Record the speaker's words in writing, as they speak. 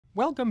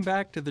Welcome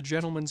back to the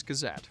Gentleman's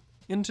Gazette.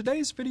 In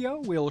today's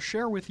video, we'll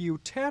share with you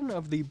 10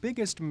 of the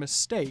biggest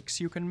mistakes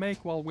you can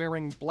make while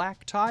wearing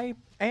black tie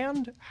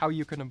and how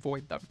you can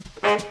avoid them.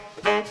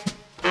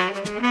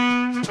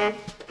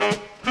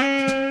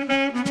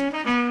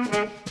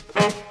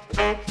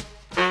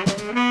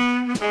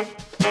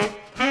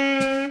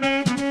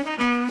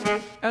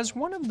 As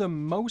one of the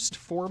most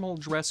formal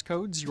dress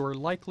codes you're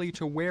likely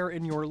to wear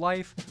in your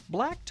life,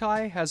 black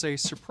tie has a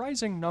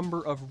surprising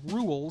number of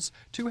rules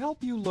to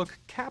help you look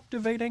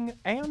captivating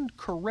and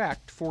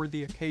correct for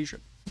the occasion.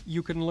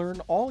 You can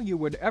learn all you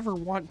would ever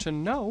want to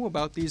know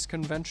about these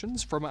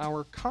conventions from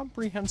our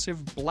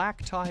comprehensive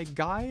black tie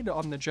guide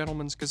on the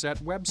Gentleman's Gazette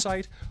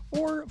website,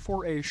 or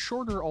for a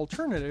shorter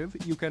alternative,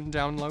 you can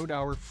download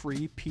our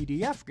free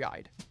PDF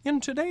guide. In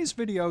today's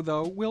video,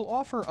 though, we'll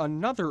offer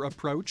another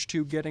approach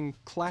to getting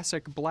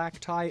classic black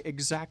tie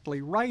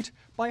exactly right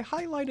by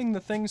highlighting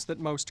the things that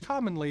most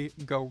commonly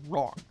go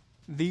wrong.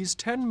 These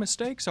 10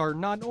 mistakes are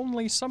not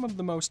only some of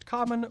the most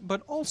common,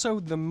 but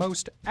also the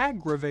most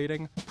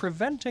aggravating,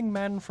 preventing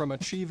men from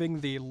achieving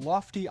the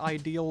lofty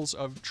ideals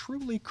of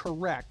truly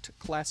correct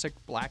classic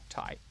black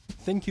tie.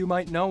 Think you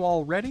might know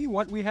already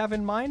what we have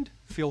in mind?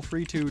 Feel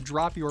free to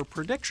drop your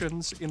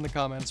predictions in the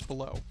comments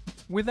below.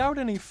 Without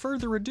any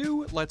further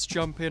ado, let's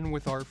jump in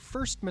with our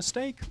first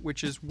mistake,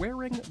 which is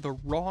wearing the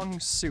wrong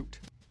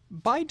suit.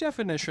 By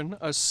definition,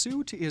 a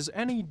suit is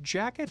any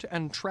jacket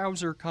and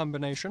trouser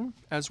combination,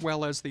 as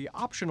well as the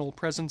optional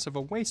presence of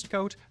a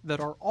waistcoat, that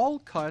are all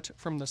cut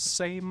from the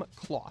same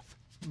cloth.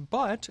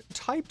 But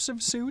types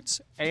of suits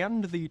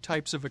and the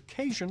types of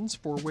occasions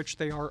for which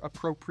they are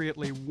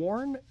appropriately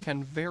worn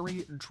can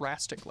vary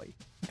drastically.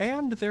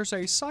 And there's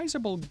a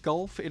sizable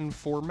gulf in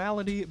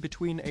formality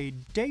between a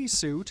day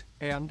suit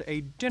and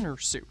a dinner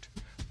suit,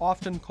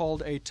 often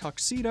called a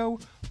tuxedo,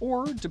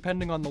 or,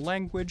 depending on the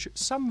language,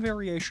 some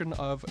variation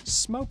of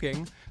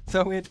smoking,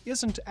 though it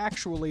isn't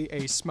actually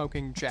a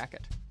smoking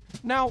jacket.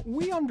 Now,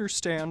 we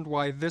understand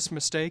why this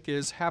mistake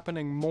is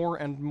happening more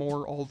and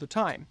more all the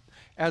time.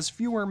 As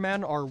fewer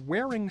men are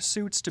wearing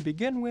suits to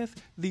begin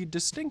with, the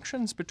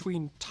distinctions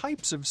between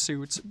types of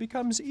suits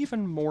becomes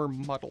even more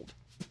muddled.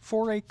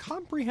 For a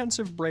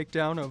comprehensive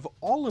breakdown of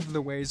all of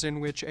the ways in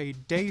which a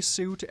day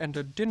suit and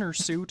a dinner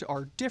suit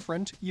are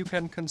different, you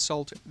can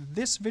consult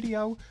this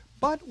video,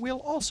 but we'll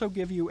also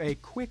give you a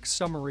quick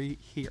summary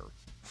here.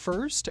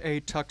 First, a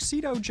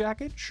tuxedo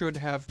jacket should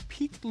have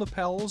peaked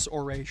lapels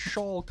or a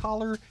shawl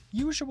collar,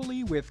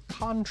 usually with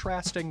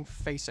contrasting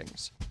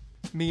facings.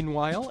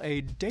 Meanwhile, a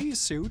day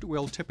suit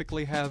will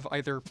typically have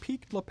either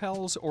peaked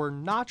lapels or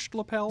notched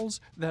lapels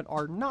that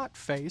are not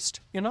faced.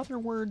 In other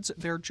words,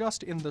 they're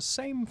just in the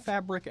same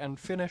fabric and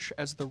finish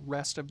as the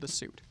rest of the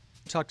suit.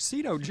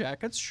 Tuxedo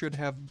jackets should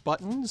have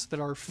buttons that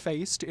are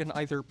faced in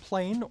either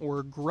plain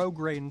or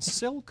grosgrain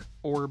silk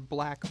or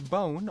black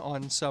bone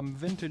on some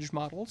vintage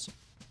models,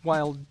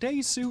 while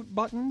day suit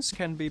buttons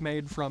can be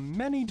made from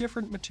many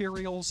different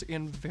materials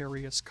in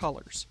various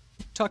colors.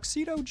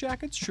 Tuxedo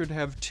jackets should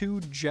have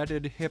 2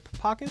 jetted hip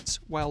pockets,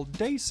 while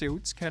day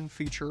suits can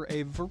feature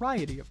a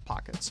variety of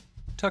pockets.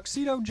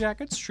 Tuxedo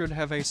jackets should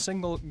have a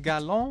single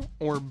galon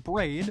or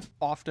braid,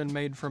 often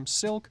made from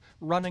silk,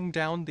 running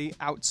down the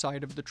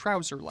outside of the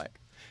trouser leg.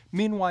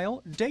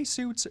 Meanwhile, day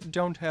suits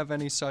don't have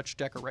any such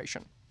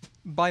decoration.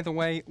 By the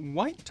way,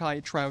 white tie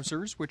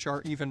trousers, which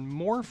are even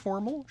more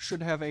formal,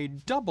 should have a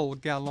double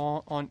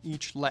galon on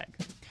each leg.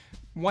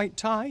 White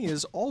tie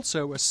is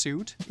also a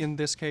suit, in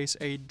this case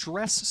a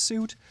dress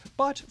suit,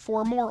 but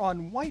for more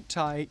on white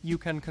tie, you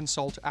can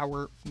consult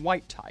our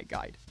white tie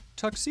guide.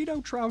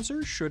 Tuxedo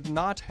trousers should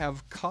not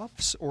have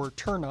cuffs or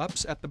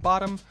turn-ups at the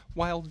bottom,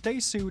 while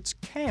day suits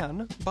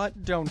can,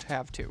 but don't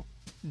have to.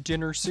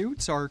 Dinner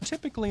suits are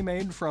typically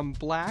made from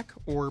black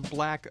or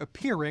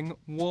black-appearing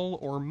wool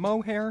or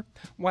mohair,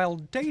 while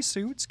day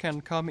suits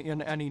can come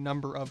in any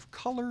number of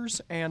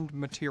colors and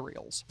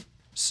materials.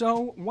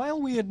 So,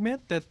 while we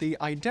admit that the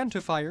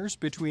identifiers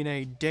between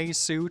a day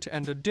suit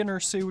and a dinner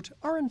suit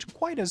aren't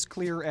quite as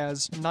clear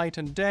as night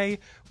and day,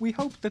 we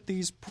hope that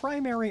these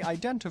primary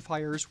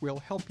identifiers will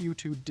help you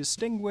to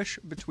distinguish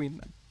between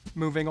them.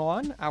 Moving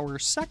on, our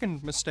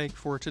second mistake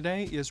for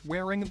today is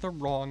wearing the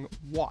wrong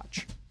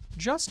watch.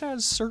 Just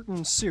as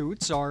certain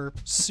suits are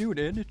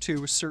suited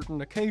to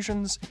certain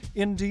occasions,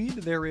 indeed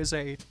there is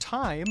a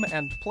time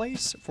and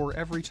place for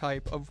every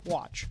type of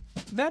watch.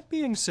 That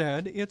being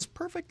said, it's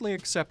perfectly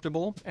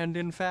acceptable, and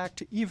in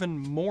fact even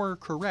more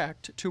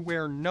correct, to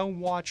wear no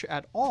watch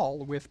at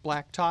all with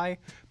black tie,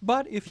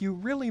 but if you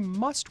really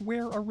must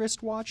wear a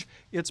wristwatch,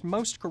 it's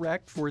most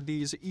correct for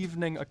these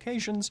evening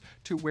occasions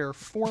to wear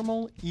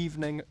formal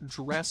evening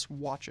dress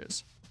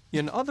watches.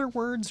 In other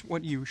words,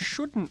 what you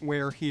shouldn't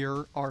wear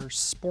here are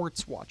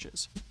sports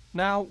watches.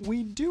 Now,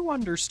 we do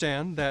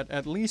understand that,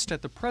 at least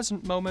at the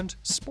present moment,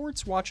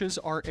 sports watches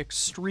are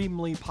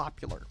extremely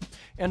popular.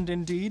 And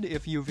indeed,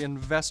 if you've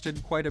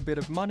invested quite a bit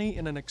of money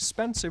in an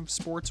expensive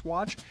sports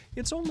watch,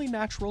 it's only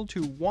natural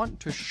to want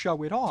to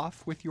show it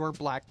off with your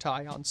black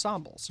tie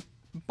ensembles.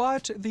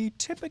 But the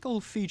typical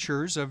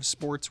features of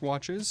sports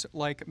watches,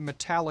 like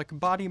metallic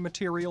body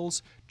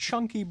materials,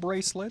 chunky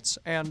bracelets,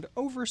 and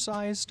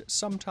oversized,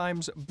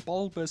 sometimes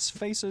bulbous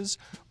faces,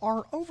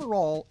 are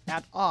overall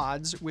at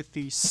odds with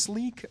the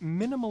sleek,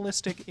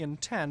 minimalistic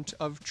intent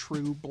of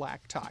true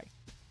black tie.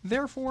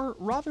 Therefore,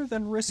 rather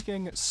than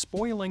risking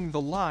spoiling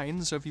the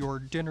lines of your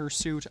dinner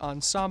suit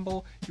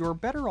ensemble, you're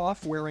better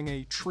off wearing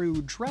a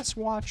true dress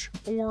watch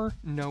or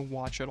no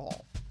watch at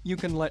all. You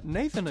can let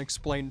Nathan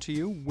explain to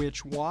you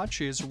which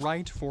watch is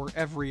right for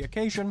every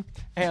occasion,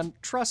 and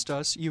trust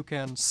us, you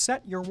can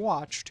set your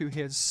watch to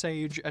his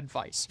sage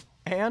advice.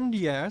 And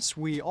yes,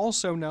 we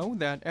also know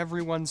that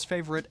everyone's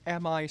favorite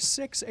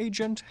MI6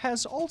 agent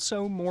has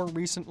also more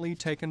recently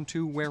taken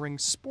to wearing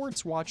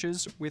sports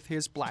watches with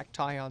his black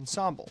tie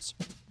ensembles.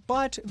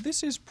 But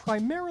this is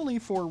primarily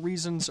for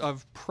reasons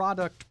of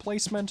product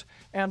placement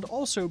and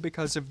also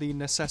because of the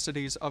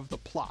necessities of the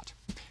plot.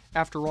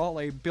 After all,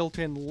 a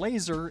built-in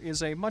laser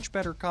is a much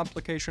better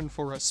complication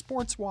for a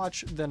sports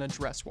watch than a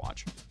dress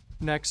watch.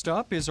 Next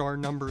up is our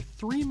number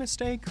 3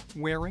 mistake,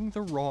 wearing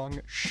the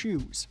wrong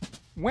shoes.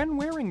 When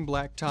wearing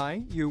black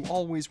tie, you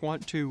always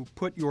want to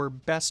put your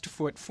best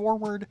foot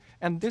forward,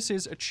 and this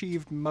is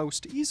achieved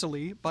most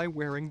easily by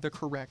wearing the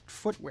correct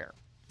footwear.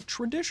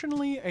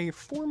 Traditionally, a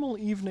formal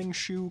evening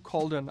shoe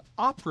called an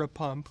opera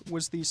pump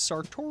was the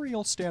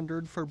sartorial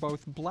standard for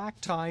both black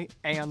tie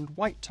and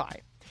white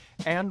tie.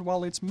 And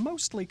while it's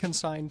mostly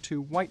consigned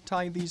to white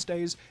tie these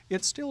days,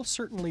 it still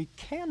certainly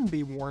can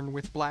be worn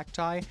with black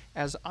tie,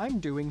 as I'm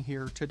doing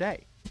here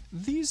today.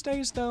 These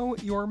days, though,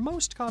 you're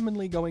most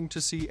commonly going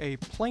to see a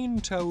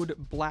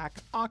plain-toed black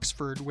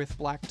Oxford with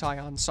black tie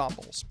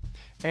ensembles.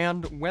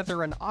 And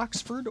whether an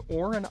Oxford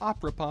or an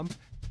opera pump,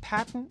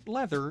 patent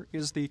leather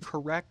is the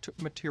correct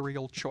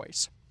material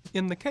choice.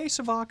 In the case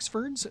of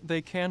Oxfords,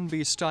 they can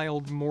be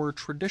styled more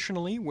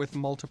traditionally with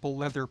multiple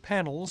leather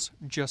panels,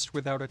 just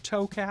without a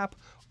toe cap,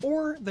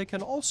 or they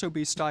can also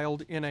be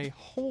styled in a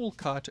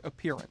hole-cut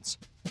appearance.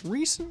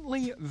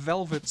 Recently,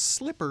 velvet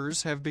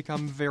slippers have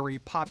become very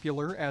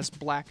popular as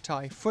black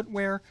tie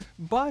footwear,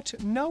 but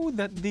know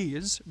that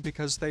these,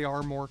 because they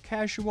are more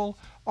casual,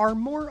 are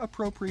more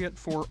appropriate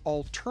for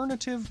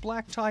alternative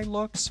black tie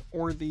looks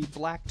or the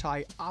black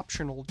tie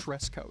optional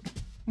dress code.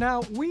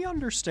 Now, we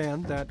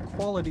understand that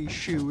quality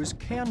shoes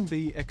can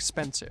be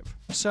expensive,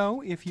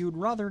 so if you'd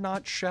rather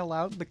not shell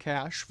out the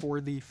cash for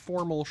the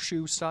formal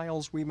shoe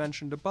styles we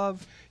mentioned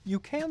above, you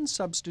can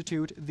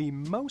substitute the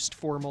most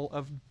formal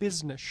of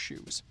business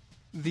shoes.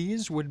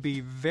 These would be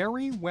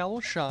very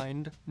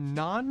well-shined,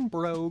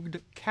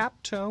 non-brogued,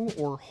 cap-toe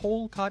or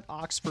hole-cut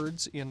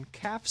Oxfords in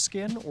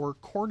calfskin or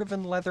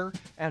cordovan leather,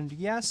 and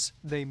yes,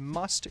 they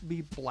must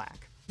be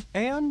black.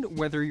 And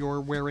whether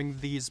you're wearing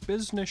these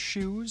business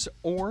shoes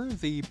or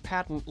the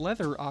patent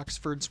leather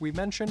Oxfords we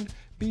mentioned,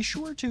 be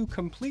sure to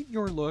complete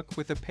your look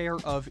with a pair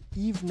of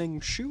evening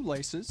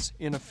shoelaces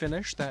in a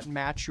finish that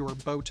match your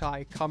bow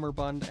tie,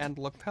 cummerbund, and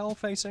lapel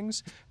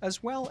facings,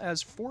 as well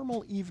as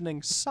formal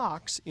evening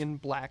socks in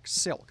black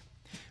silk.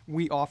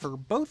 We offer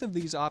both of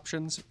these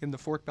options in the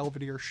Fort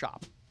Belvedere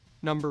shop.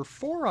 Number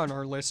 4 on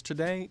our list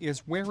today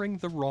is wearing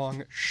the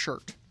wrong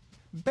shirt.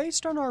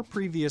 Based on our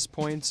previous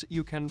points,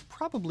 you can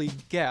probably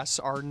guess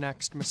our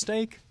next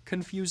mistake,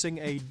 confusing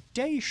a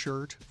day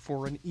shirt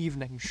for an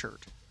evening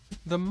shirt.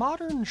 The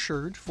modern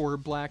shirt for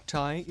black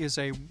tie is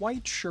a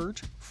white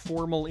shirt,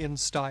 formal in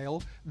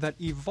style, that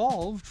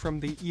evolved from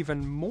the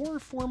even more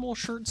formal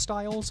shirt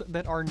styles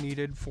that are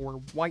needed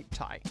for white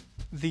tie.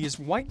 These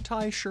white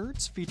tie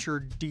shirts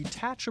feature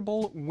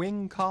detachable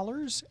wing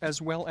collars,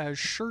 as well as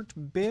shirt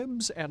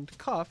bibs and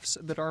cuffs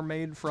that are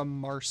made from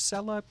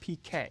Marcella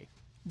piqué.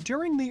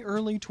 During the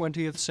early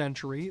 20th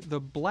century,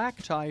 the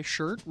black tie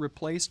shirt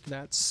replaced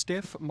that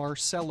stiff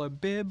Marcella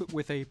bib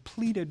with a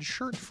pleated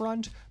shirt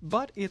front,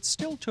 but it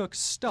still took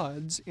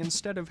studs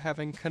instead of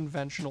having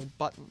conventional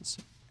buttons.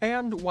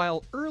 And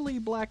while early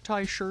black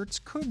tie shirts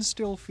could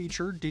still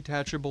feature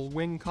detachable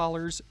wing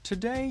collars,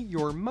 today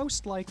you're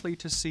most likely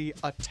to see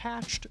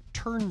attached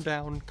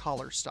turn-down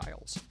collar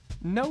styles.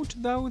 Note,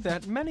 though,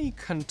 that many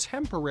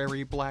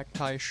contemporary black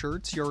tie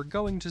shirts you're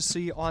going to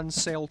see on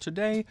sale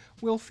today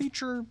will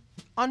feature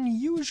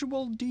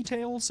unusual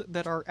details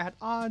that are at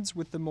odds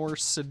with the more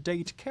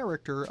sedate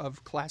character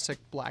of classic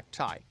black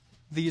tie.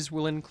 These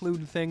will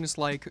include things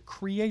like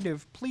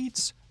creative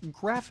pleats,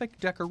 graphic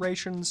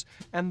decorations,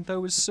 and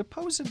those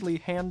supposedly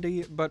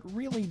handy but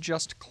really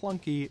just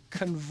clunky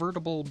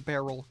convertible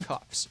barrel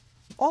cuffs,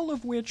 all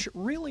of which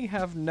really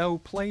have no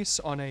place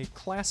on a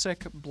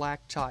classic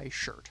black tie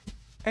shirt.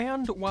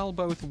 And while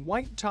both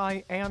white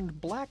tie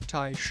and black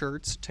tie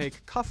shirts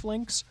take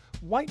cufflinks,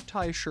 white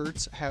tie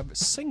shirts have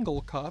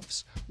single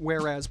cuffs,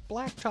 whereas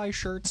black tie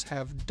shirts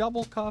have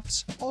double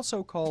cuffs,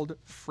 also called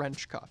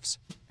French cuffs.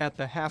 At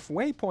the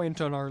halfway point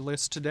on our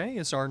list today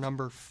is our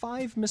number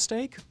 5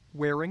 mistake,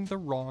 wearing the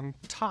wrong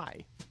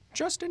tie.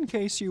 Just in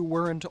case you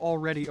weren't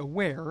already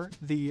aware,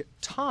 the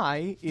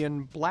tie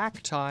in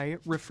black tie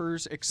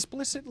refers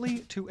explicitly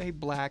to a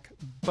black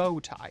bow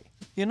tie.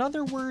 In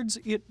other words,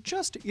 it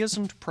just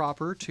isn't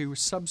proper to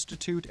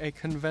substitute a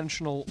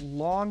conventional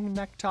long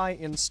necktie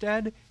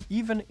instead,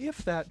 even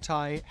if that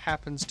tie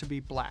happens to be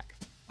black.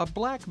 A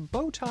black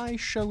bow tie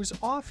shows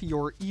off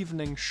your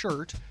evening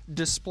shirt,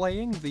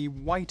 displaying the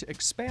white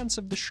expanse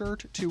of the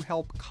shirt to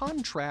help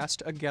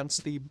contrast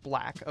against the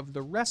black of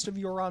the rest of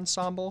your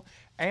ensemble,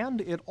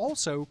 and it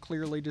also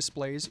clearly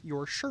displays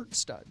your shirt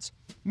studs.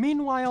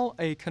 Meanwhile,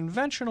 a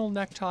conventional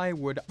necktie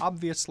would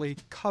obviously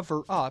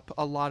cover up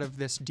a lot of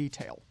this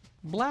detail.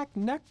 Black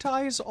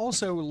neckties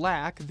also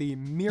lack the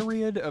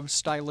myriad of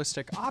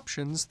stylistic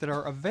options that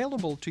are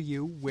available to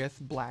you with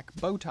black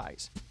bow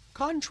ties.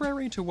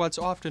 Contrary to what's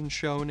often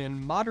shown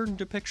in modern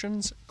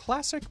depictions,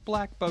 classic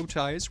black bow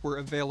ties were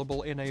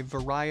available in a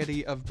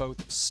variety of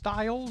both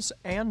styles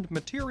and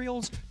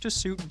materials to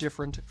suit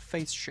different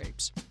face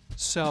shapes.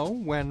 So,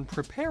 when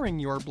preparing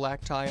your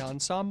black tie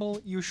ensemble,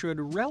 you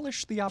should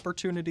relish the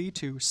opportunity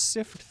to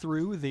sift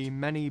through the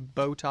many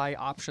bow tie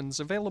options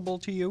available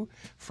to you,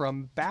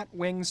 from bat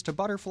wings to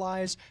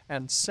butterflies,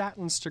 and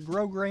satins to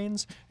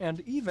grosgrains,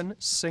 and even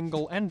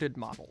single-ended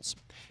models.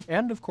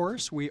 And of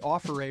course, we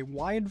offer a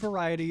wide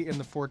variety in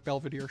the Fort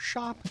Belvedere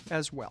shop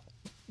as well.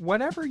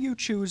 Whatever you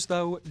choose,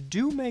 though,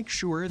 do make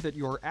sure that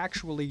you're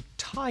actually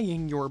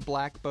tying your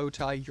black bow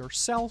tie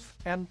yourself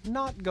and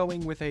not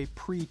going with a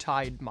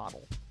pre-tied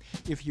model.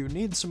 If you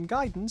need some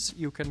guidance,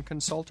 you can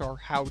consult our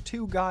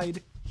how-to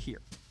guide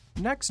here.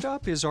 Next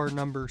up is our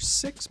number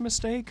 6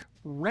 mistake,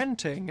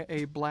 renting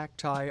a black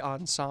tie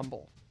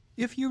ensemble.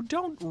 If you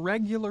don't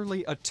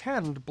regularly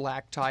attend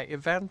black tie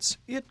events,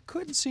 it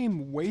could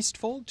seem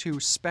wasteful to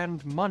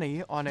spend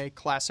money on a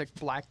classic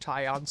black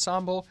tie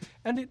ensemble,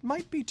 and it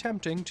might be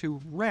tempting to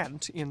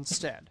rent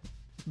instead.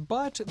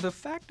 But the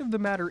fact of the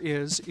matter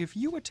is, if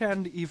you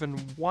attend even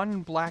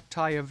one black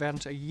tie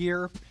event a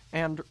year,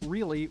 and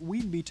really,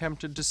 we'd be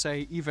tempted to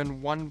say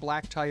even one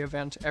black tie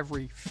event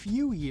every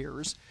few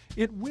years,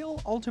 it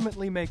will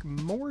ultimately make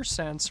more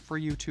sense for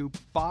you to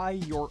buy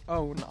your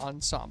own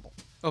ensemble.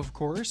 Of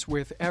course,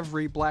 with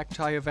every black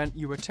tie event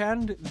you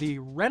attend, the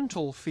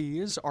rental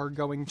fees are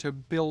going to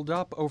build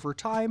up over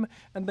time,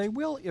 and they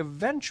will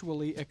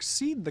eventually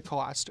exceed the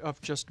cost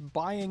of just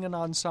buying an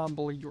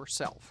ensemble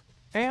yourself.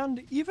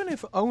 And even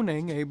if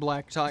owning a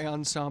black tie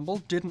ensemble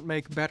didn't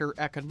make better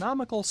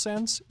economical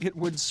sense, it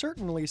would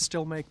certainly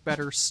still make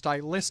better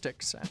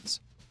stylistic sense.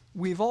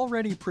 We've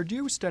already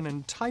produced an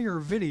entire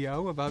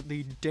video about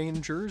the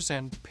dangers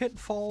and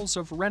pitfalls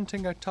of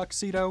renting a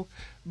tuxedo,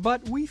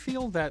 but we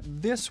feel that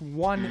this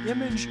one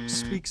image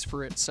speaks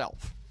for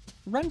itself.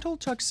 Rental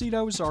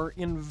tuxedos are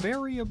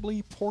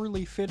invariably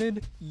poorly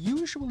fitted,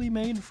 usually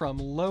made from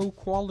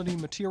low-quality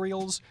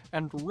materials,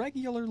 and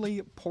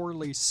regularly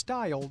poorly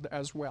styled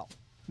as well.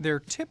 They're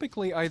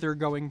typically either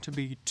going to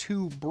be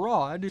too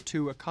broad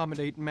to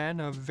accommodate men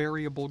of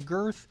variable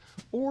girth,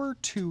 or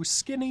too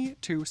skinny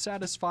to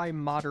satisfy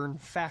modern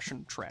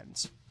fashion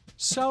trends.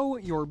 So,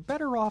 you're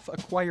better off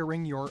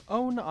acquiring your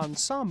own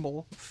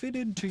ensemble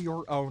fitted to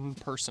your own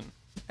person.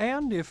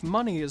 And if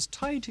money is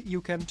tight, you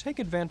can take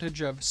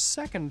advantage of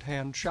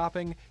second-hand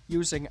shopping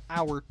using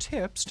our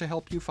tips to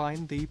help you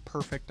find the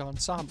perfect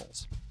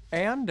ensembles.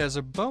 And as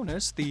a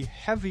bonus, the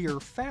heavier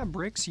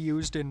fabrics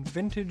used in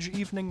vintage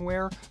evening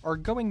wear are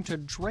going to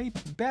drape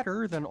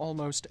better than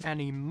almost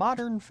any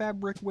modern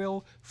fabric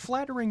will,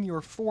 flattering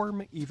your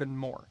form even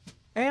more.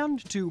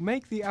 And to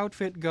make the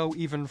outfit go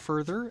even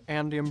further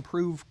and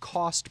improve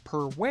cost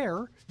per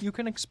wear, you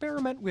can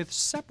experiment with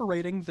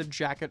separating the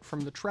jacket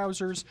from the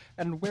trousers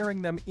and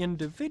wearing them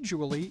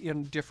individually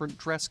in different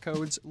dress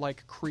codes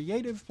like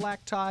creative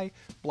black tie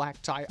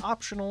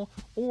optional,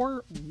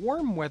 or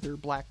warm weather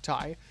black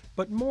tie,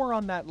 but more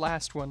on that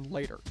last one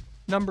later.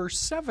 Number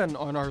 7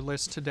 on our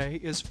list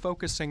today is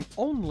focusing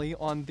only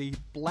on the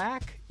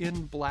black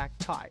in black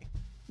tie.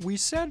 We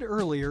said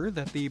earlier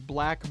that the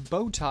black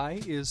bow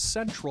tie is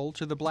central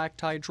to the black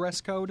tie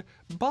dress code,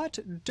 but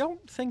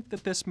don't think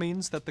that this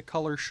means that the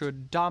color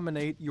should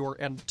dominate your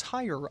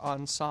entire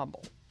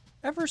ensemble.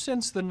 Ever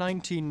since the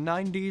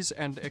 1990s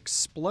and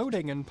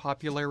exploding in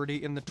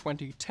popularity in the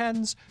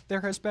 2010s,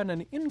 there has been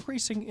an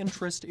increasing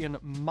interest in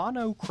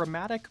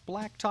monochromatic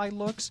black tie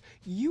looks,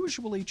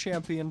 usually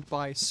championed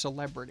by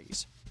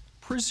celebrities.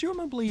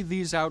 Presumably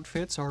these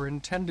outfits are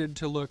intended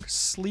to look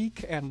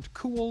sleek and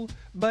cool,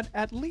 but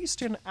at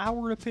least in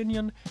our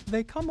opinion,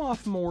 they come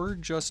off more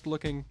just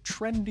looking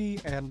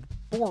trendy and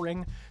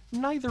boring,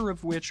 neither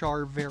of which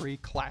are very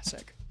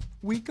classic.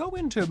 We go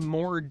into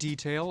more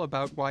detail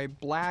about why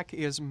black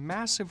is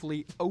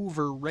massively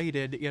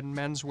overrated in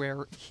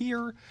menswear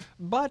here,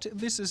 but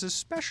this is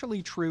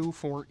especially true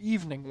for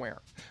evening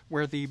wear,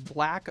 where the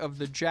black of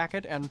the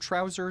jacket and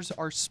trousers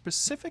are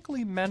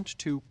specifically meant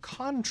to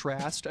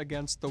contrast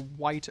against the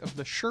white of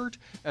the shirt,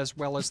 as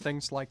well as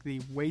things like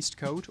the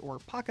waistcoat or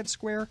pocket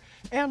square,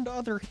 and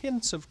other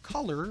hints of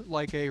color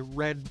like a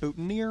red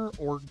boutonniere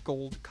or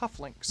gold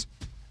cufflinks.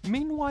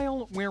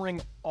 Meanwhile,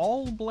 wearing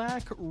all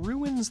black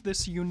ruins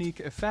this unique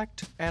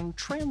effect and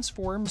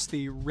transforms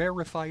the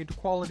rarefied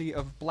quality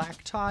of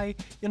black tie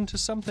into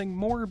something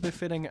more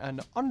befitting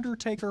an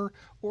Undertaker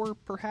or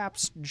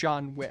perhaps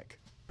John Wick.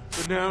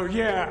 Now,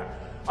 yeah,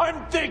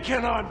 I'm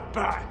thinking I'm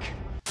back.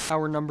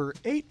 Our number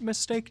 8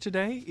 mistake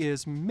today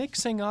is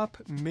mixing up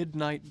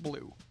midnight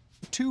blue.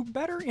 To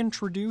better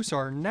introduce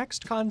our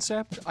next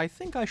concept, I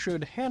think I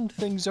should hand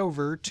things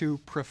over to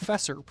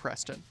Professor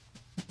Preston.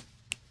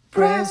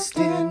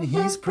 Preston,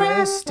 he's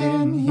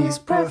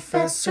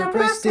Professor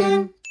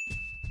Preston.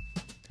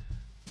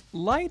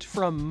 Light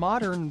from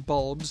modern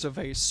bulbs of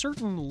a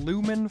certain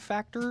lumen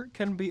factor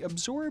can be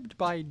absorbed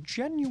by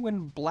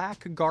genuine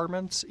black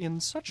garments in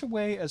such a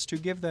way as to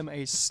give them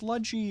a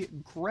sludgy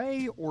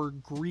gray or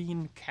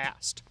green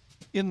cast.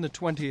 In the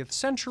 20th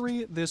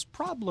century, this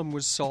problem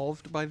was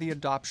solved by the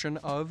adoption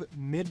of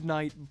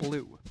midnight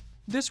blue.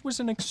 This was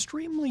an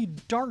extremely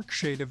dark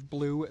shade of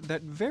blue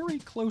that very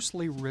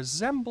closely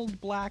resembled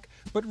black,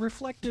 but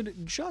reflected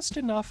just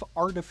enough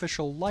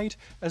artificial light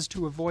as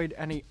to avoid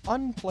any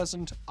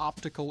unpleasant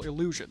optical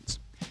illusions.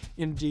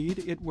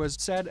 Indeed, it was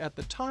said at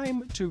the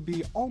time to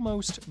be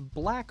almost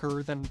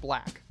blacker than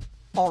black.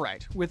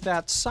 Alright, with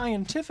that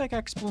scientific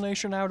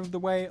explanation out of the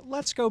way,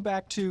 let's go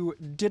back to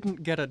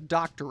didn't get a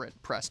doctorate,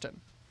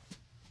 Preston.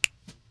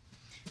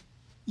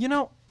 You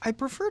know, I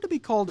prefer to be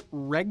called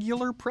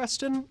regular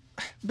Preston.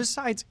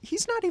 Besides,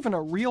 he's not even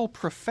a real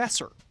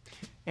professor.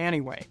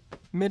 Anyway,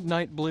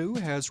 midnight blue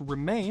has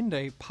remained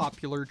a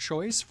popular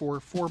choice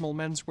for formal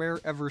menswear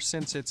ever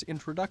since its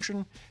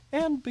introduction,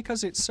 and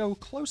because it so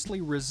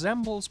closely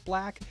resembles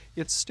black,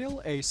 it's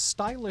still a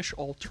stylish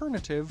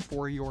alternative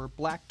for your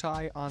black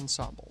tie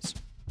ensembles.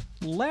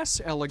 Less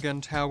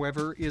elegant,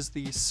 however, is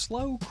the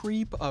slow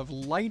creep of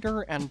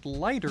lighter and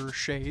lighter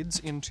shades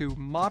into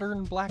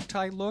modern black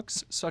tie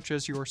looks, such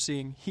as you're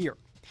seeing here.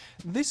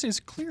 This is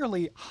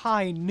clearly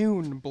high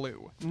noon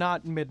blue,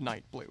 not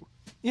midnight blue.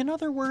 In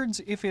other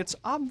words, if it's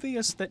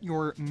obvious that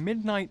your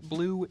midnight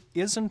blue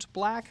isn't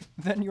black,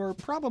 then you're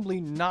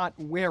probably not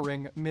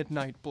wearing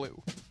midnight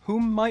blue.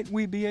 Whom might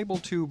we be able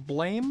to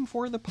blame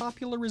for the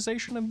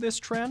popularization of this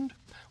trend?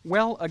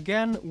 Well,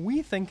 again,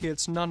 we think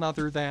it's none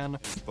other than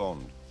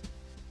Bond.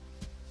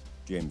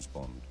 James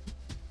Bond.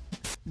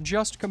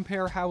 Just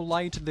compare how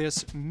light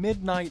this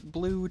midnight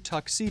blue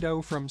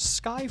tuxedo from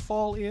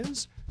Skyfall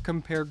is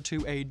compared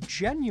to a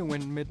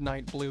genuine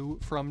midnight blue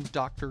from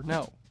Dr.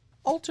 No.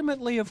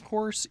 Ultimately, of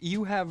course,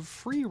 you have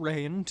free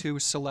reign to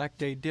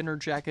select a dinner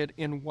jacket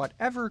in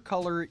whatever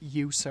color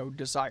you so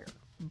desire.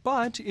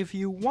 But if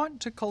you want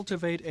to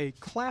cultivate a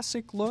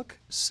classic look,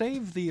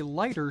 save the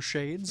lighter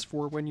shades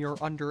for when you're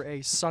under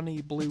a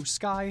sunny blue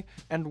sky,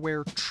 and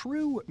wear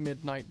true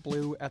midnight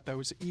blue at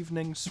those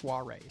evening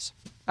soirees.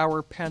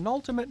 Our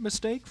penultimate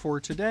mistake for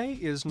today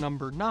is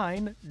number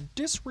 9,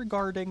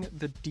 disregarding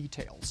the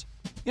details.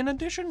 In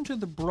addition to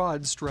the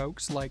broad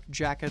strokes like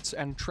jackets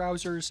and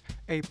trousers,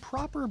 a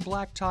proper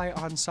black tie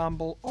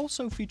ensemble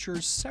also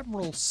features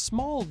several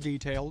small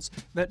details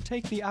that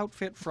take the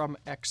outfit from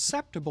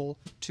acceptable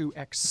to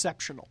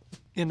exceptional.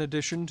 In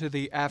addition to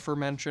the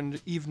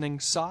aforementioned evening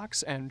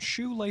socks and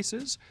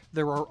shoelaces,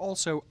 there are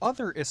also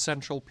other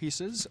essential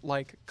pieces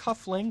like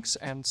cufflinks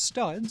and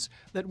studs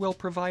that will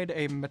provide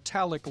a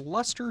metallic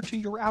luster to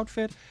your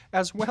outfit,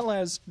 as well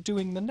as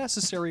doing the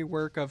necessary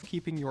work of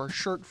keeping your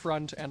shirt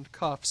front and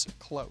cuffs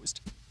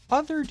closed.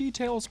 Other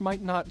details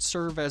might not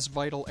serve as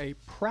vital a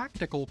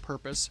practical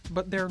purpose,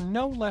 but they're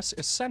no less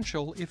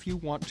essential if you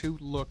want to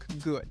look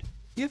good.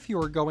 If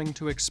you're going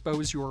to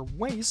expose your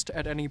waist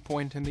at any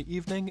point in the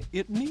evening,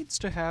 it needs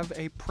to have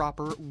a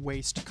proper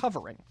waist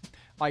covering,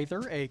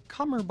 either a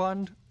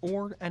cummerbund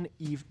or an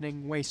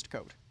evening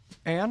waistcoat.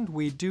 And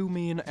we do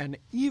mean an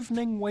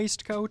evening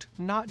waistcoat,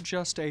 not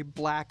just a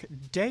black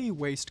day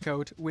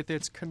waistcoat with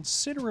its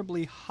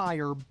considerably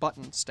higher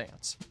button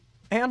stance.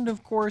 And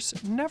of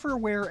course, never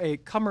wear a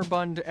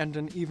cummerbund and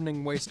an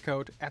evening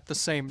waistcoat at the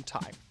same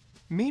time.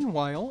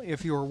 Meanwhile,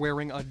 if you're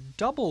wearing a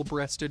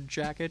double-breasted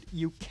jacket,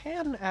 you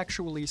can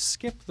actually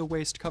skip the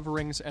waist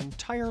coverings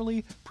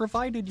entirely,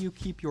 provided you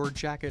keep your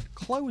jacket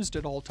closed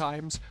at all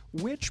times,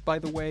 which, by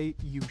the way,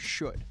 you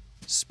should.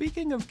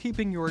 Speaking of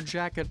keeping your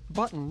jacket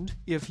buttoned,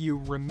 if you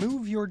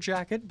remove your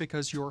jacket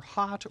because you're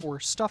hot or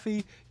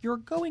stuffy, you're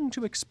going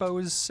to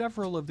expose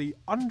several of the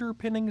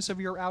underpinnings of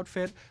your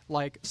outfit,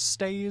 like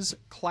stays,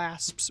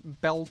 clasps,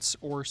 belts,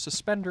 or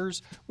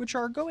suspenders, which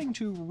are going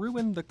to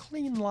ruin the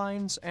clean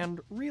lines and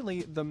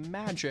really the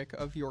magic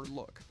of your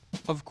look.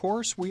 Of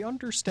course, we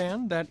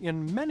understand that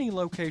in many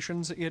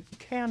locations it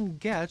can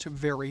get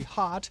very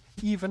hot,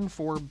 even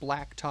for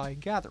black tie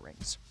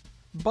gatherings.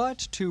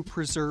 But to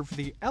preserve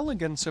the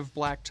elegance of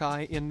black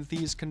tie in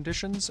these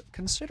conditions,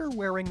 consider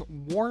wearing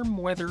warm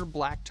weather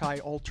black tie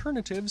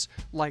alternatives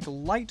like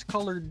light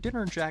colored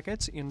dinner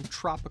jackets in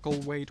tropical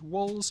weight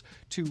wools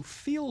to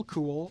feel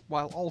cool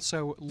while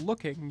also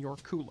looking your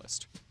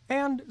coolest.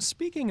 And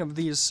speaking of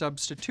these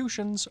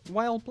substitutions,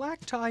 while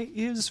black tie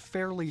is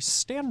fairly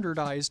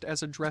standardized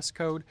as a dress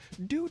code,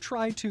 do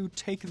try to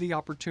take the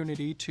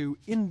opportunity to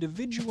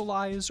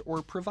individualize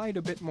or provide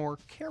a bit more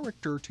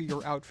character to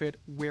your outfit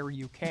where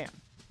you can.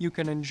 You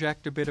can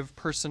inject a bit of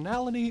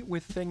personality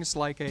with things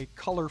like a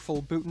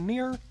colorful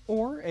boutonniere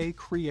or a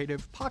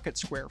creative pocket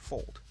square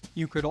fold.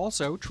 You could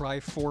also try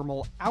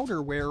formal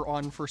outerwear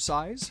on for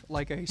size,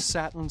 like a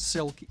satin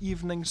silk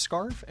evening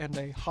scarf and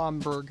a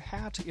Homburg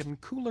hat in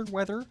cooler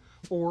weather,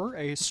 or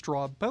a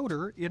straw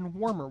boater in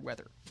warmer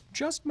weather.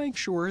 Just make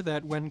sure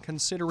that when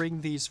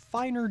considering these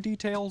finer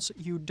details,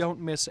 you don't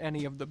miss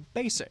any of the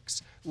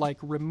basics, like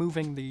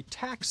removing the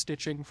tack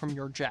stitching from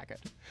your jacket.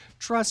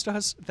 Trust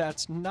us,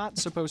 that's not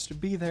supposed to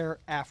be there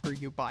after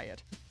you buy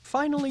it.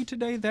 Finally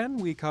today then,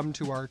 we come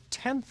to our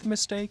 10th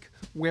mistake,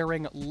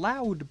 wearing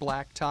loud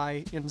black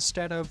tie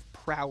instead of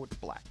proud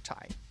black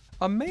tie.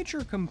 A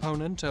major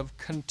component of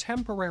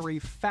contemporary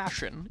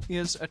fashion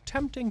is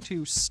attempting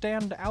to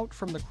stand out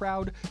from the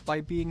crowd by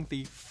being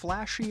the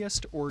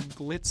flashiest or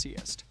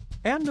glitziest.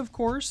 And of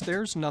course,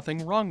 there's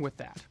nothing wrong with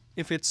that.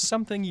 If it's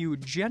something you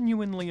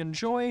genuinely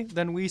enjoy,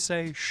 then we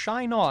say,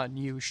 shine on,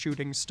 you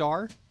shooting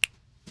star.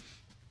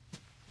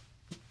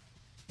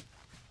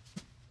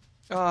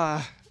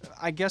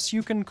 I guess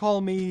you can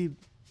call me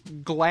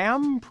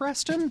Glam,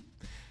 Preston?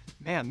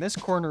 Man, this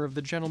corner of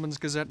the Gentleman's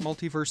Gazette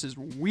multiverse is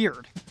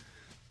weird.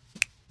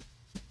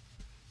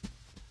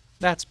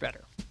 That's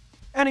better.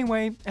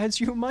 Anyway, as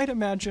you might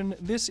imagine,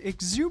 this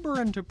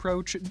exuberant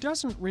approach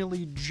doesn't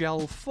really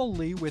gel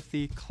fully with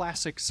the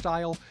classic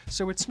style,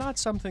 so it's not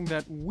something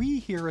that we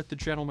here at the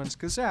Gentleman's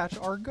Gazette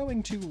are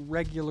going to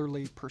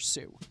regularly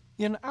pursue.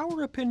 In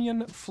our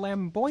opinion,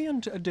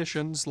 flamboyant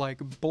additions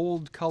like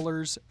bold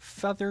colors,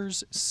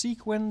 feathers,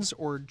 sequins,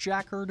 or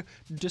jacquard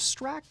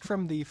distract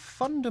from the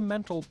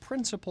fundamental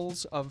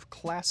principles of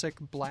classic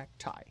black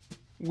tie.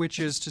 Which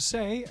is to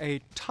say, a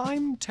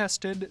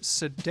time-tested,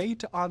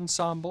 sedate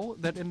ensemble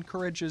that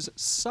encourages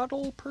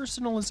subtle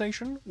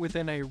personalization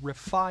within a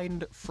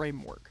refined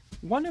framework.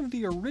 One of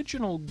the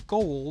original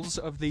goals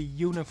of the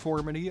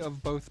uniformity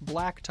of both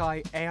black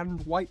tie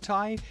and white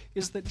tie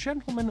is that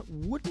gentlemen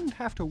wouldn't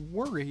have to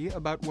worry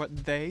about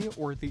what they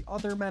or the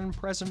other men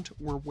present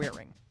were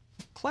wearing.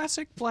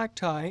 Classic black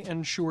tie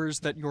ensures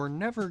that you're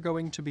never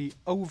going to be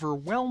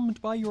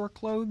overwhelmed by your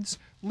clothes,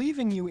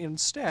 leaving you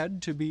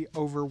instead to be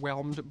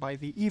overwhelmed by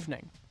the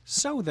evening.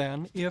 So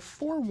then, if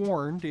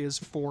forewarned is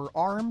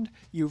forearmed,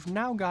 you've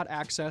now got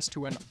access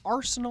to an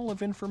arsenal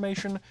of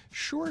information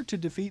sure to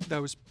defeat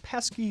those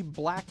pesky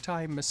black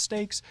tie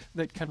mistakes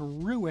that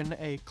can ruin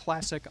a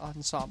classic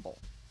ensemble.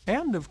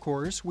 And of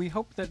course, we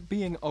hope that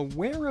being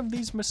aware of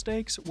these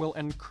mistakes will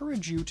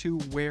encourage you to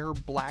wear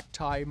black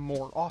tie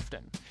more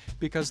often,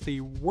 because the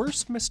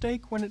worst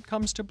mistake when it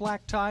comes to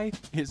black tie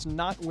is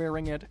not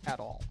wearing it at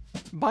all.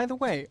 By the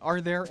way,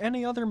 are there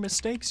any other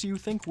mistakes you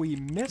think we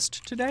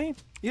missed today?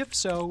 If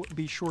so,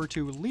 be sure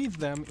to leave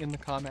them in the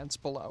comments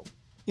below.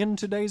 In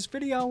today's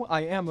video,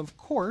 I am of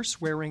course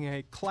wearing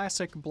a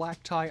classic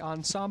black tie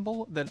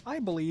ensemble that I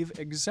believe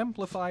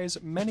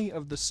exemplifies many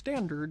of the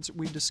standards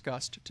we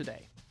discussed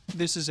today.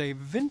 This is a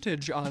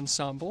vintage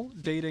ensemble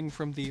dating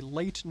from the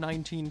late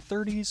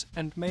 1930s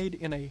and made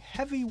in a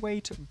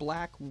heavyweight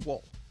black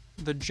wool.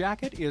 The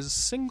jacket is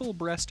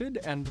single-breasted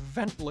and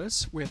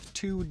ventless with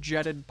two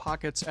jetted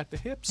pockets at the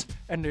hips,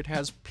 and it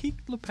has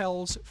peaked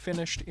lapels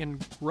finished in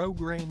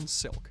grosgrain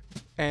silk.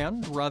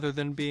 And rather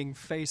than being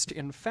faced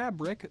in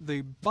fabric,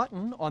 the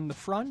button on the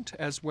front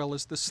as well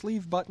as the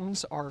sleeve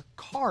buttons are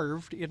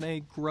carved in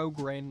a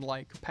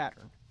grosgrain-like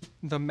pattern.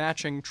 The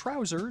matching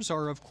trousers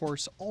are of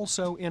course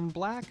also in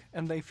black,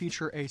 and they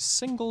feature a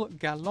single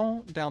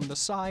galon down the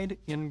side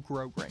in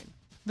grosgrain.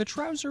 The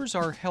trousers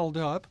are held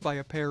up by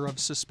a pair of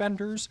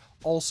suspenders,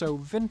 also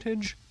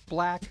vintage,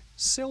 black,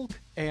 silk,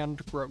 and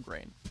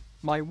grosgrain.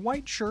 My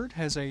white shirt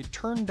has a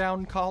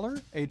turn-down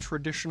collar, a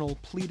traditional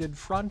pleated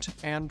front,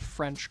 and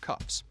French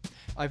cuffs.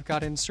 I've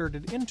got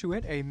inserted into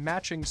it a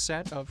matching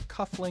set of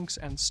cufflinks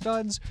and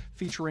studs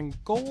featuring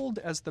gold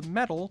as the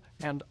metal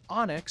and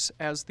onyx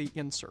as the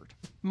insert.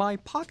 My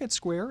pocket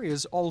square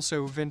is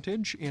also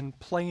vintage in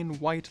plain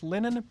white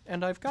linen,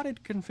 and I've got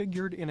it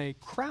configured in a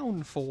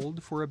crown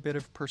fold for a bit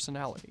of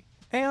personality.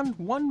 And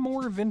one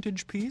more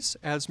vintage piece,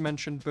 as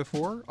mentioned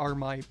before, are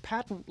my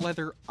patent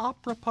leather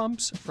opera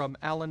pumps from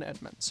Allen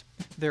Edmonds.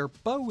 Their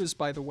bows,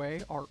 by the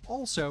way, are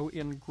also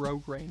in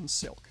grosgrain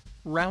silk.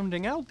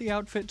 Rounding out the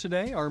outfit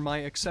today are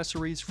my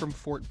accessories from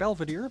Fort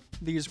Belvedere.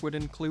 These would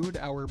include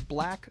our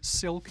black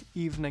silk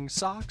evening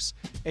socks,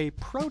 a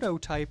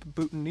prototype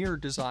boutonniere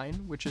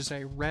design, which is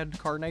a red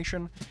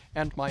carnation,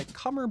 and my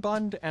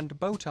cummerbund and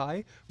bow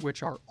tie,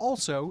 which are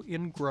also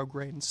in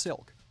grosgrain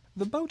silk.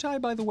 The bow tie,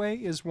 by the way,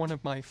 is one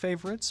of my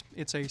favorites.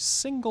 It's a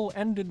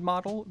single-ended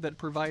model that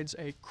provides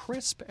a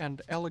crisp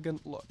and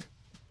elegant look.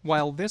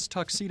 While this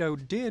tuxedo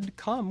did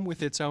come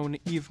with its own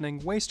evening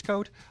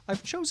waistcoat,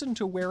 I've chosen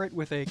to wear it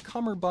with a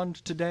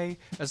cummerbund today,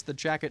 as the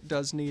jacket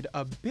does need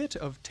a bit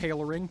of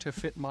tailoring to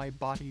fit my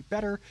body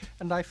better,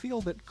 and I feel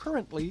that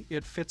currently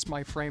it fits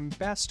my frame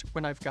best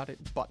when I've got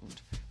it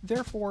buttoned.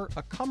 Therefore,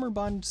 a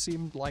cummerbund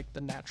seemed like the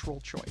natural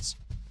choice.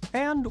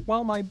 And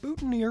while my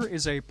boutonniere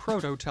is a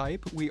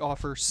prototype, we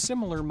offer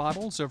similar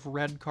models of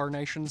red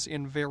carnations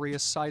in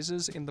various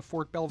sizes in the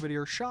Fort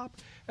Belvedere shop,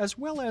 as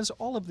well as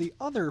all of the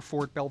other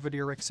Fort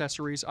Belvedere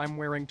accessories I'm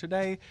wearing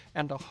today,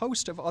 and a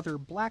host of other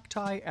black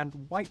tie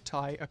and white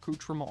tie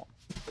accoutrements.